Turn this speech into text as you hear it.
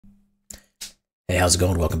Hey, how's it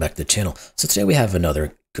going? Welcome back to the channel. So today we have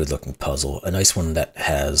another good-looking puzzle, a nice one that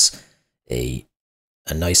has a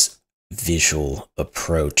nice visual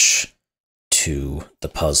approach to the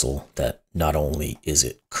puzzle. That not only is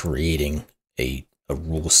it creating a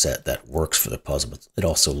rule set that works for the puzzle, but it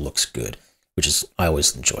also looks good, which is I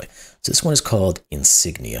always enjoy. So this one is called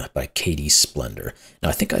Insignia by Splendor. Now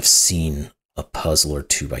I think I've seen a puzzle or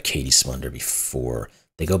two by Splendor before.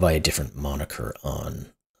 They go by a different moniker on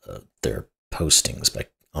their postings,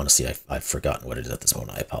 but honestly, I've forgotten what it is at this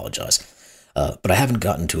moment. I apologize. But I haven't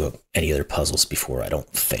gotten to any other puzzles before, I don't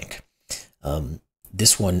think.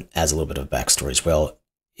 This one has a little bit of backstory as well,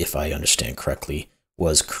 if I understand correctly,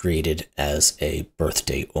 was created as a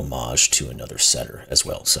birthday homage to another setter as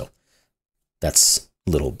well. So that's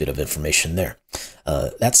a little bit of information there.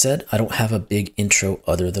 That said, I don't have a big intro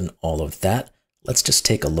other than all of that. Let's just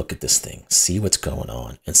take a look at this thing, see what's going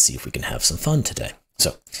on, and see if we can have some fun today.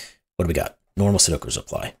 So what do we got? Normal Sudokus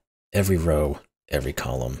apply. Every row, every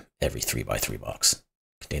column, every 3x3 box.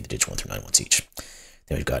 Contain the digits 1 through 9 once each.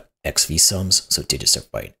 Then we've got XV sums, so digits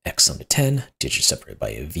separated by an X sum to 10, digits separated by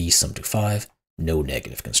a V sum to 5, no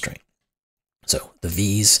negative constraint. So the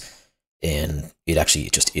V's, and it actually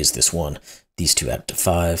just is this one. These two add up to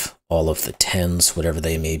 5. All of the 10s, whatever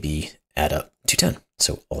they may be, add up to 10.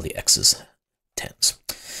 So all the X's, 10s.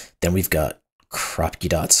 Then we've got Kropki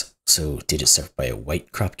Dots. So digits separated by a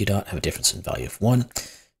white Kropki dot have a difference in value of 1.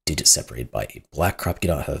 Digits separated by a black Kropki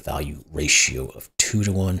dot have a value ratio of 2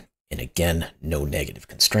 to 1. And again, no negative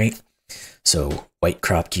constraint. So white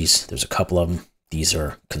Kropkis, there's a couple of them. These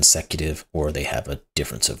are consecutive or they have a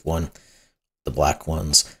difference of 1. The black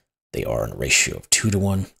ones, they are in a ratio of 2 to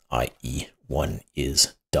 1, i.e. one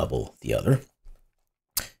is double the other.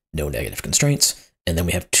 No negative constraints. And then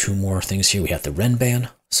we have two more things here. We have the Renban.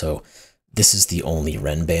 So this is the only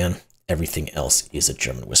Renban. Everything else is a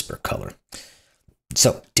German Whisper color.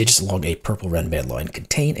 So digits along a purple Renban line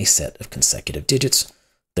contain a set of consecutive digits,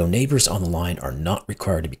 though neighbors on the line are not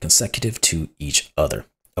required to be consecutive to each other.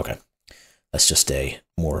 Okay, that's just a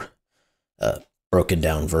more broken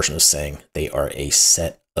down version of saying they are a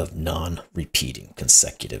set of non-repeating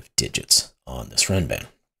consecutive digits on this Renban.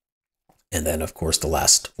 And then, of course, the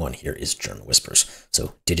last one here is German Whispers.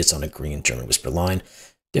 So digits on a green German Whisper line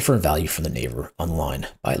differ in value from the neighbor on the line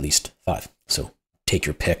by at least 5. So take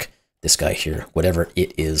your pick. This guy here, whatever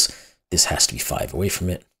it is, this has to be 5 away from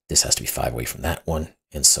it. This has to be 5 away from that one,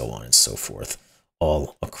 and so on and so forth,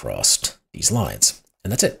 all across these lines.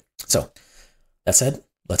 And that's it. So that said,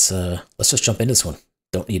 let's just jump into this one.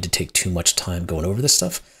 Don't need to take too much time going over this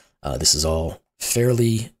stuff. This is all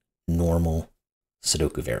fairly normal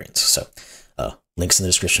Sudoku variants. So links in the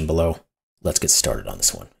description below. Let's get started on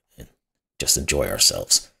this one and just enjoy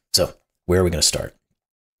ourselves. So where are we going to start?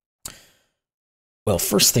 Well,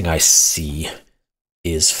 first thing I see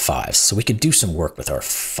is 5s. So we could do some work with our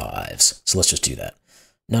 5s. So let's just do that.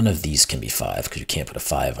 None of these can be 5 because you can't put a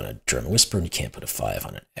 5 on a German Whisper and you can't put a 5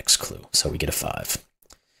 on an X clue. So we get a 5.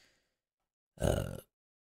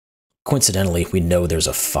 Coincidentally, we know there's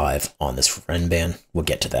a 5 on this Renban. We'll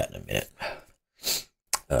get to that in a minute.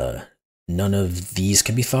 None of these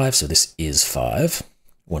can be 5, so this is 5.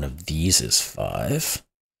 One of these is 5.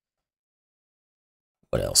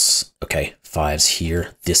 What else? Okay, 5's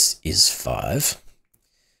here. This is 5.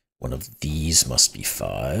 One of these must be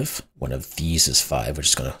 5. One of these is 5. We're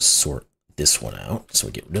just going to sort this one out, so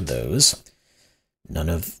we get rid of those. None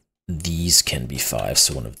of these can be 5,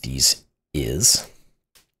 so one of these is.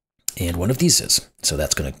 And one of these is. So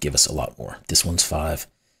that's going to give us a lot more. This one's 5.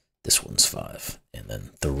 This one's 5. And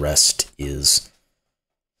then the rest is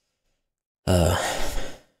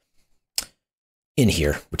in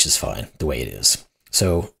here, which is fine, the way it is.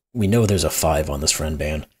 So we know there's a 5 on this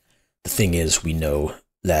Renban. The thing is, we know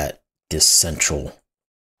that this central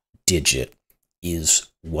digit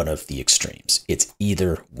is one of the extremes. It's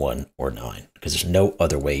either 1 or 9, because there's no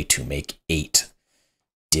other way to make 8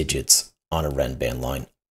 digits on a Renban line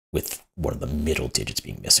with one of the middle digits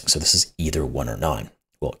being missing. So this is either 1 or 9.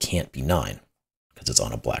 Well, it can't be 9 because it's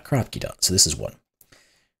on a black Kropki dot. So this is 1.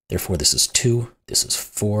 Therefore, this is 2. This is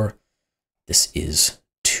 4. This is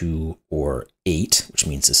 2 or 8, which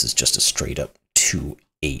means this is just a straight up 2,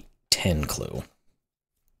 8, 10 clue.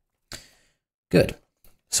 Good.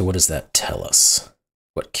 So what does that tell us?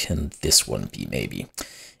 What can this one be, maybe?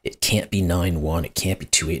 It can't be 9, 1. It can't be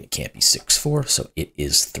 2, 8. It can't be 6, 4. So it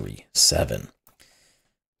is 3, 7.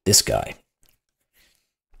 This guy.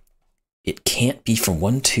 It can't be from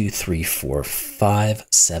 1, 2, 3, 4, 5,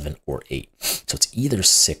 7, or 8. So it's either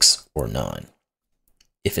 6 or 9.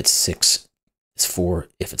 If it's 6, it's 4.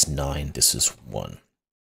 If it's 9, this is 1.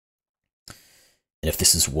 And if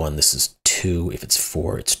this is 1, this is 2. If it's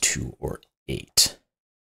 4, it's 2 or 8.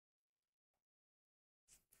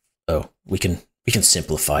 Oh, we can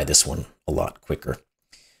simplify this one a lot quicker.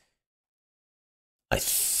 I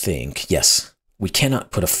think, yes, we cannot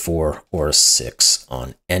put a 4 or a 6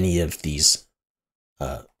 on any of these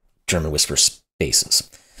German whisper spaces.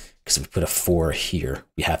 Because if we put a 4 here,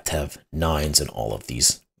 we have to have 9s in all of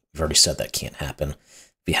these. We've already said that can't happen.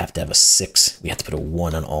 If we have to have a 6, we have to put a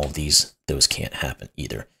 1 on all of these. Those can't happen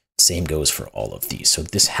either. Same goes for all of these. So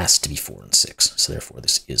this has to be 4 and 6. So therefore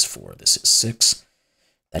this is 4, this is 6.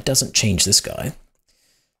 That doesn't change this guy.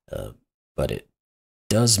 But it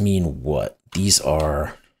does mean what? These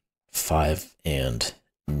are 5 and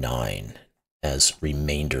 9 as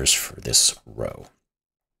remainders for this row.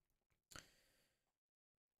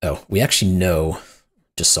 Oh, we actually know,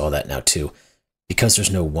 just saw that now too, because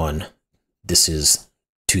there's no 1, this is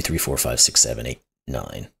 2, 3, 4, 5, 6, 7, 8,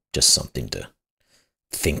 9. Just something to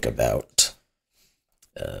think about.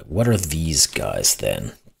 What are these guys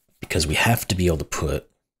then? Because we have to be able to put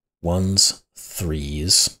 1s,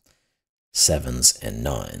 3s, 7s, and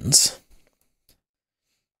 9s.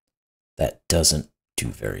 That doesn't do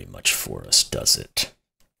very much for us, does it?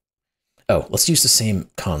 Oh, let's use the same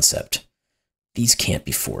concept. These can't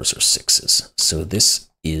be 4s or 6s, so this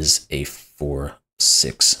is a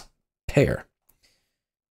 4-6 pair.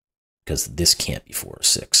 Because this can't be 4 or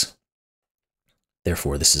 6.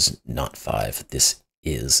 Therefore, this is not 5, this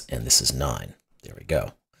is, and this is 9. There we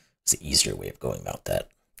go. It's the easier way of going about that.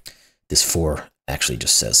 This 4 actually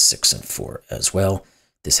just says 6 and 4 as well.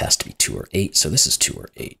 This has to be 2 or 8, so this is 2 or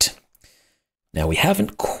 8. Now, we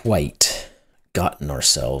haven't quite gotten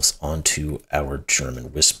ourselves onto our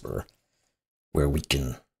German whisper where we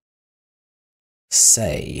can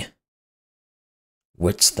say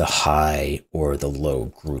what's the high or the low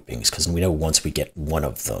groupings, because we know once we get one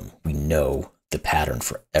of them, we know the pattern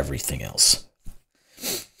for everything else.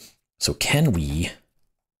 So can we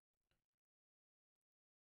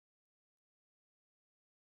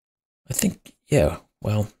I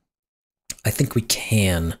think we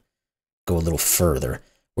can go a little further.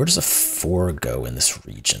 Where does a 4 go in this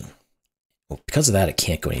region? Well, because of that, it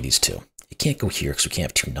can't go any of these two. It can't go here because we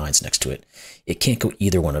can't have 2 9s next to it. It can't go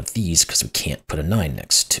either one of these because we can't put a 9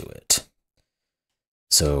 next to it.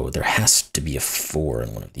 So there has to be a 4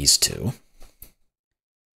 in one of these two.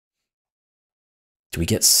 Do we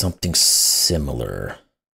get something similar?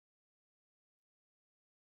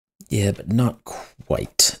 Yeah, but not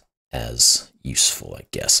quite as useful, I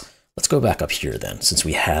guess. Let's go back up here then, since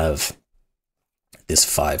we have this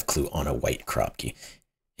 5 clue on a white Kropki,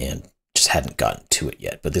 and just hadn't gotten to it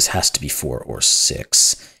yet. But this has to be 4 or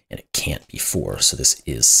 6, and it can't be 4, so this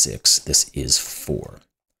is 6, this is 4.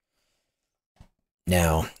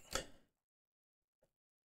 Now,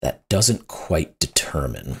 that doesn't quite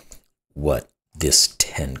determine what this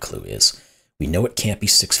 10 clue is. We know it can't be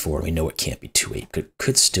 6, 4, we know it can't be 2, 8, but it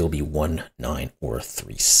could still be 1, 9, or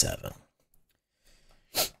 3, 7.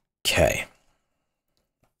 Okay.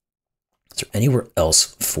 Is there anywhere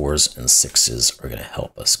else 4s and 6s are going to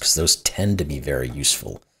help us? Because those tend to be very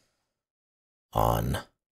useful on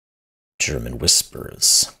German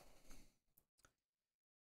whispers.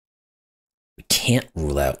 We can't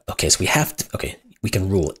rule out, okay, so we have to, okay, we can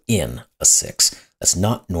rule in a 6. That's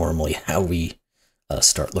not normally how we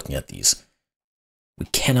start looking at these. We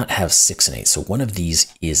cannot have 6 and 8, so one of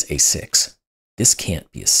these is a 6. This can't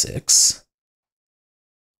be a 6.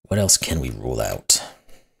 What else can we rule out?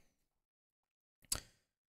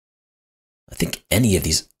 I think any of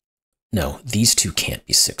these, no, these two can't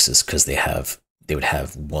be 6s because they would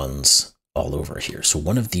have 1s all over here. So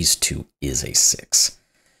one of these two is a 6,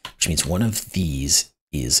 which means one of these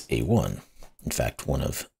is a 1. In fact, one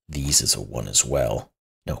of these is a 1 as well.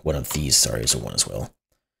 No, one of these, sorry, is a 1 as well.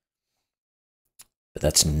 But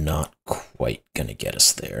that's not quite going to get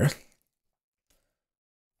us there.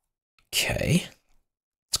 Okay.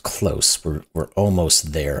 It's close. We're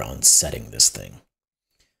almost there on setting this thing.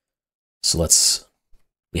 So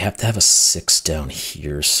we have to have a 6 down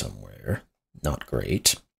here somewhere. Not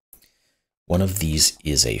great. One of these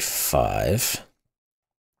is a 5.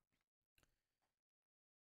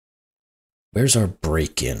 Where's our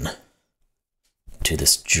break-in to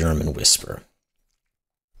this German whisper?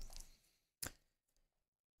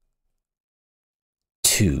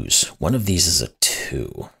 2s. One of these is a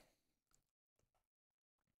 2.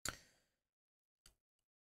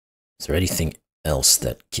 Is there anything else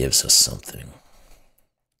that gives us something?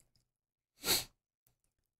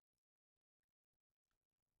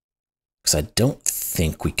 Because I don't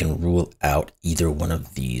think we can rule out either one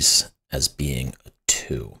of these as being a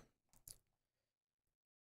 2.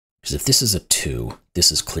 Because if this is a 2,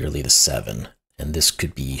 this is clearly the 7, and this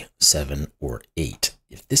could be 7 or 8.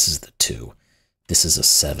 If this is the 2, this is a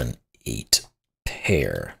 7, 8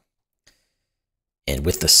 pair. And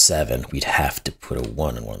with the 7, we'd have to put a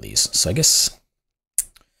 1 in one of these. So I guess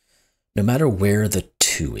no matter where the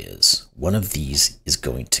 2 is, one of these is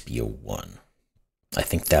going to be a 1. I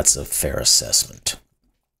think that's a fair assessment.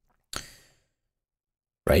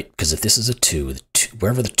 Right? Because if this is a 2,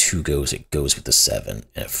 wherever the 2 goes, it goes with the 7,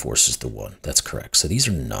 and it forces the 1. That's correct. So these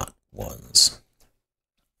are not 1s.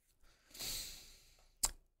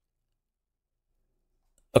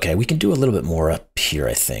 Okay, we can do a little bit more up here,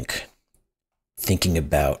 I think. Thinking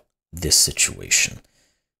about this situation.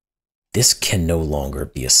 This can no longer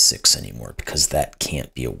be a 6 anymore, because that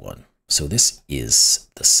can't be a 1. So this is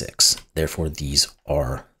the 6. Therefore, these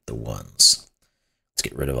are the 1s. Let's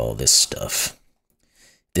get rid of all this stuff.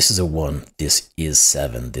 This is a 1, this is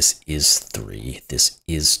 7, this is 3, this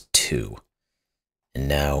is 2. And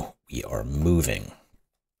now we are moving.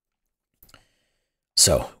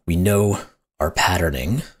 So we know our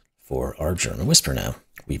patterning for our German whisper now.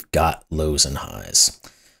 We've got lows and highs.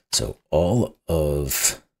 So all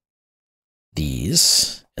of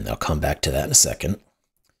these, and I'll come back to that in a second,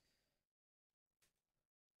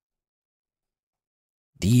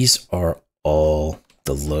 these are all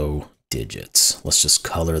the low digits. Let's just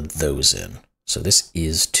color those in. So this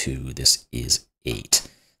is 2, this is 8.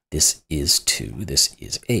 This is 2, this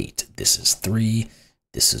is 8. This is 3,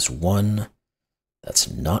 this is 1.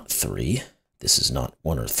 That's not 3. This is not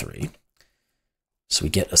 1 or 3. So we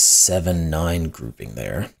get a 7, 9 grouping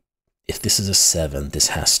there. If this is a 7, this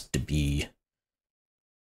has to be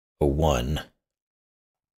a 1.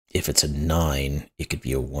 If it's a 9, it could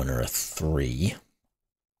be a 1 or a 3.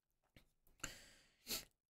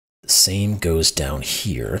 The same goes down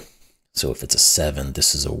here. So if it's a 7,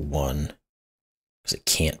 this is a 1, because it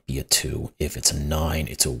can't be a 2. If it's a 9,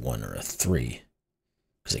 it's a 1 or a 3,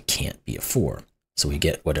 because it can't be a 4. So we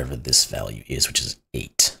get whatever this value is, which is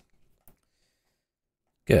 8.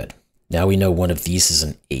 Good. Now we know one of these is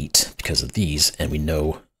an 8 because of these, and we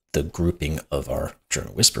know the grouping of our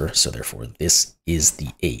German whisper, so therefore this is the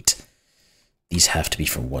 8. These have to be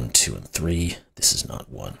from 1, 2, and 3. This is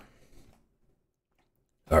not 1.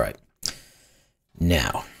 All right.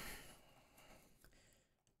 Now,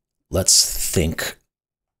 let's think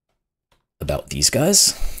about these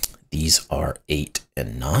guys. These are 8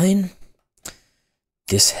 and 9.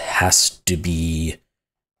 This has to be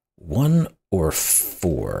 1 or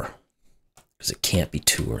 4, because it can't be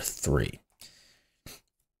 2 or 3.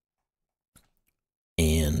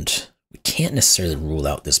 And we can't necessarily rule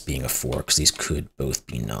out this being a 4, because these could both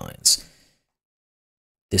be 9s.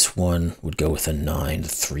 This one would go with a 9, the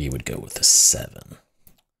 3 would go with a 7.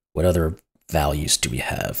 What other values do we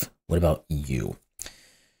have? What about U?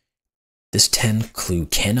 This 10 clue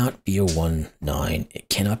cannot be a 1, 9, it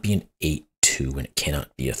cannot be an 8, 2, and it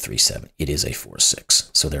cannot be a 3, 7. It is a 4,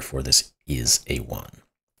 6. So therefore this is a 1.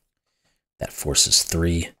 That forces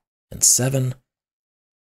 3 and 7.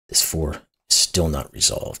 This 4 is still not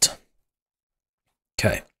resolved.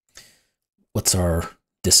 Okay. What's our...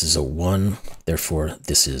 This is a 1, therefore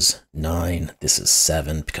this is 9, this is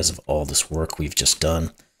 7 because of all this work we've just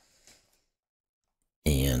done.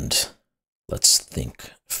 And let's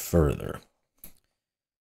think further.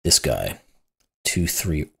 This guy, 2,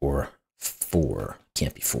 3, or 4,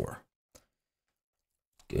 can't be 4.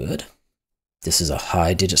 Good. This is a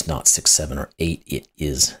high digit, not 6, 7, or 8, it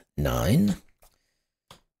is 9.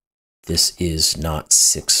 This is not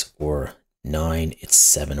 6 or 9, it's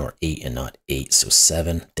 7 or 8 and not 8, so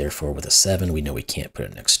 7. Therefore, with a 7, we know we can't put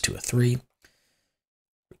it next to a 3.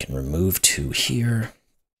 We can remove 2 here.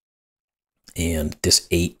 And this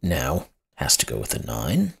 8 now has to go with a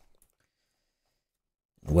 9.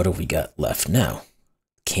 What have we got left now?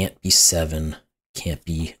 Can't be 7, can't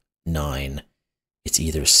be 9. It's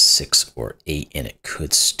either 6 or 8, and it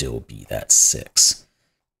could still be that 6.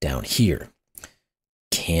 Down here,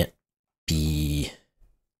 can't be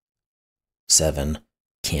 7,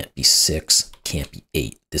 can't be 6, can't be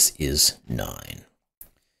 8. This is 9.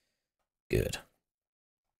 Good.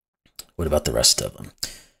 What about the rest of them?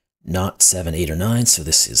 Not 7, 8, or 9, so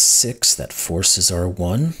this is 6. That forces our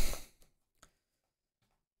 1.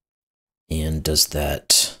 And does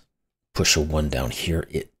that push a 1 down here?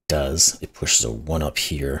 It does. It pushes a 1 up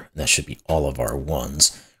here. And that should be all of our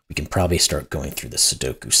 1s. We can probably start going through the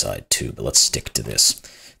Sudoku side too, but let's stick to this.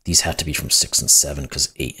 These have to be from 6 and 7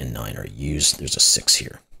 because 8 and 9 are used. There's a 6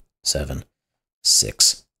 here. 7,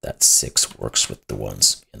 6. That 6 works with the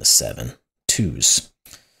 1s and the 7. 2s.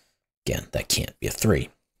 Again, that can't be a 3.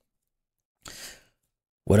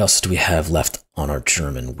 What else do we have left on our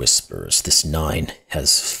German whispers? This 9 has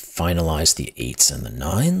finalized the 8s and the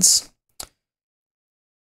 9s.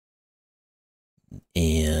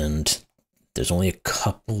 And there's only a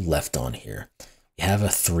couple left on here. We have a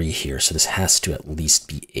 3 here, so this has to at least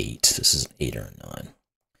be 8. This is an 8 or a 9.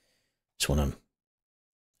 Just want to...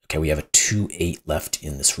 Okay, we have a 2, 8 left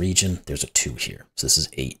in this region. There's a 2 here. So this is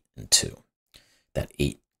 8 and 2. That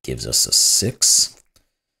 8 gives us a 6.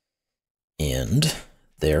 And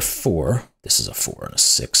therefore, this is a 4 and a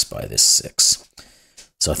 6 by this 6.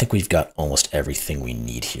 So I think we've got almost everything we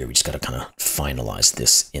need here. We just got to kind of finalize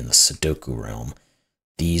this in the Sudoku realm.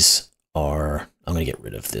 These are... I'm going to get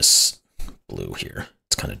rid of this blue here.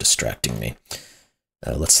 It's kind of distracting me.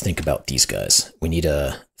 Let's think about these guys. We need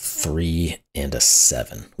a 3 and a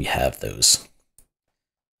 7. We have those.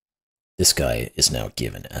 This guy is now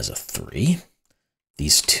given as a 3.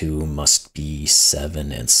 These two must be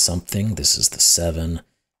 7 and something. This is the 7,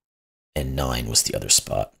 and 9 was the other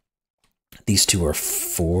spot. These two are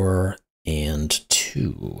 4 and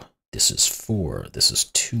 2. This is 4. This is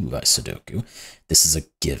 2 by Sudoku. This is a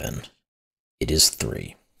given. It is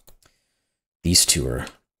 3. These two are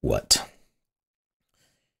what?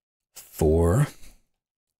 4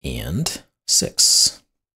 and 6.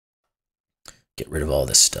 Get rid of all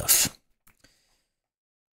this stuff.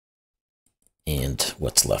 And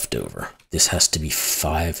what's left over? This has to be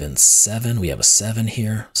 5 and 7. We have a 7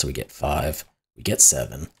 here, so we get 5. We get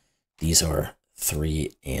 7. These are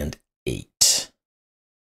 3 and 8.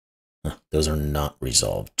 Those are not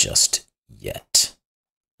resolved just yet.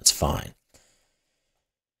 That's fine.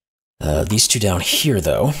 These two down here,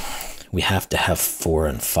 though, we have to have 4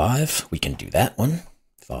 and 5. We can do that one.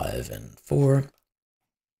 5 and 4.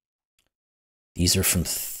 These are from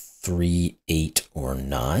 3, 8, or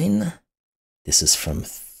 9. This is from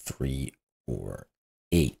 3 or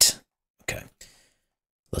 8. Okay.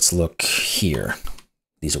 Let's look here.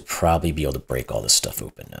 These will probably be able to break all this stuff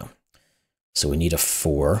open now. So we need a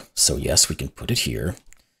 4. So yes, we can put it here.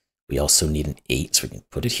 We also need an 8, so we can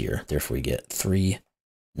put it here. Therefore, we get 3,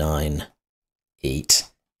 9, 8,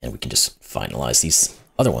 and we can just finalize these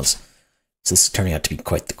other ones. So this is turning out to be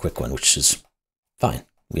quite the quick one, which is fine.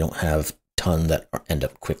 We don't have a ton that end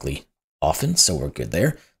up quickly often, so we're good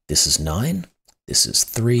there. This is 9. This is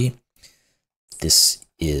 3. This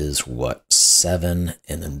is, what, 7,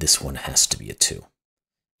 and then this one has to be a 2.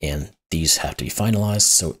 And these have to be finalized,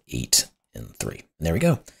 so 8 and 3. And there we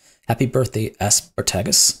go. Happy birthday,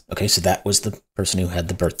 Aspartagus. Okay, so that was the person who had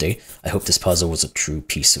the birthday. I hope this puzzle was a true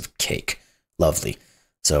piece of cake. Lovely.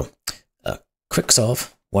 So, quick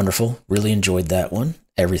solve. Wonderful. Really enjoyed that one.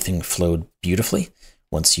 Everything flowed beautifully.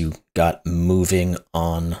 Once you got moving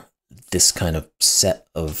on this kind of set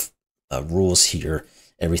of rules here,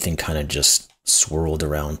 everything kind of just swirled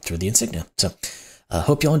around through the insignia. So,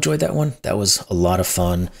 hope y'all enjoyed that one. That was a lot of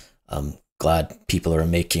fun. Glad people are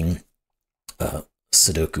making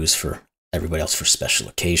Sudokus for everybody else for special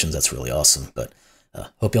occasions. That's really awesome. But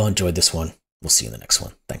hope y'all enjoyed this one. We'll see you in the next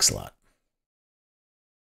one. Thanks a lot.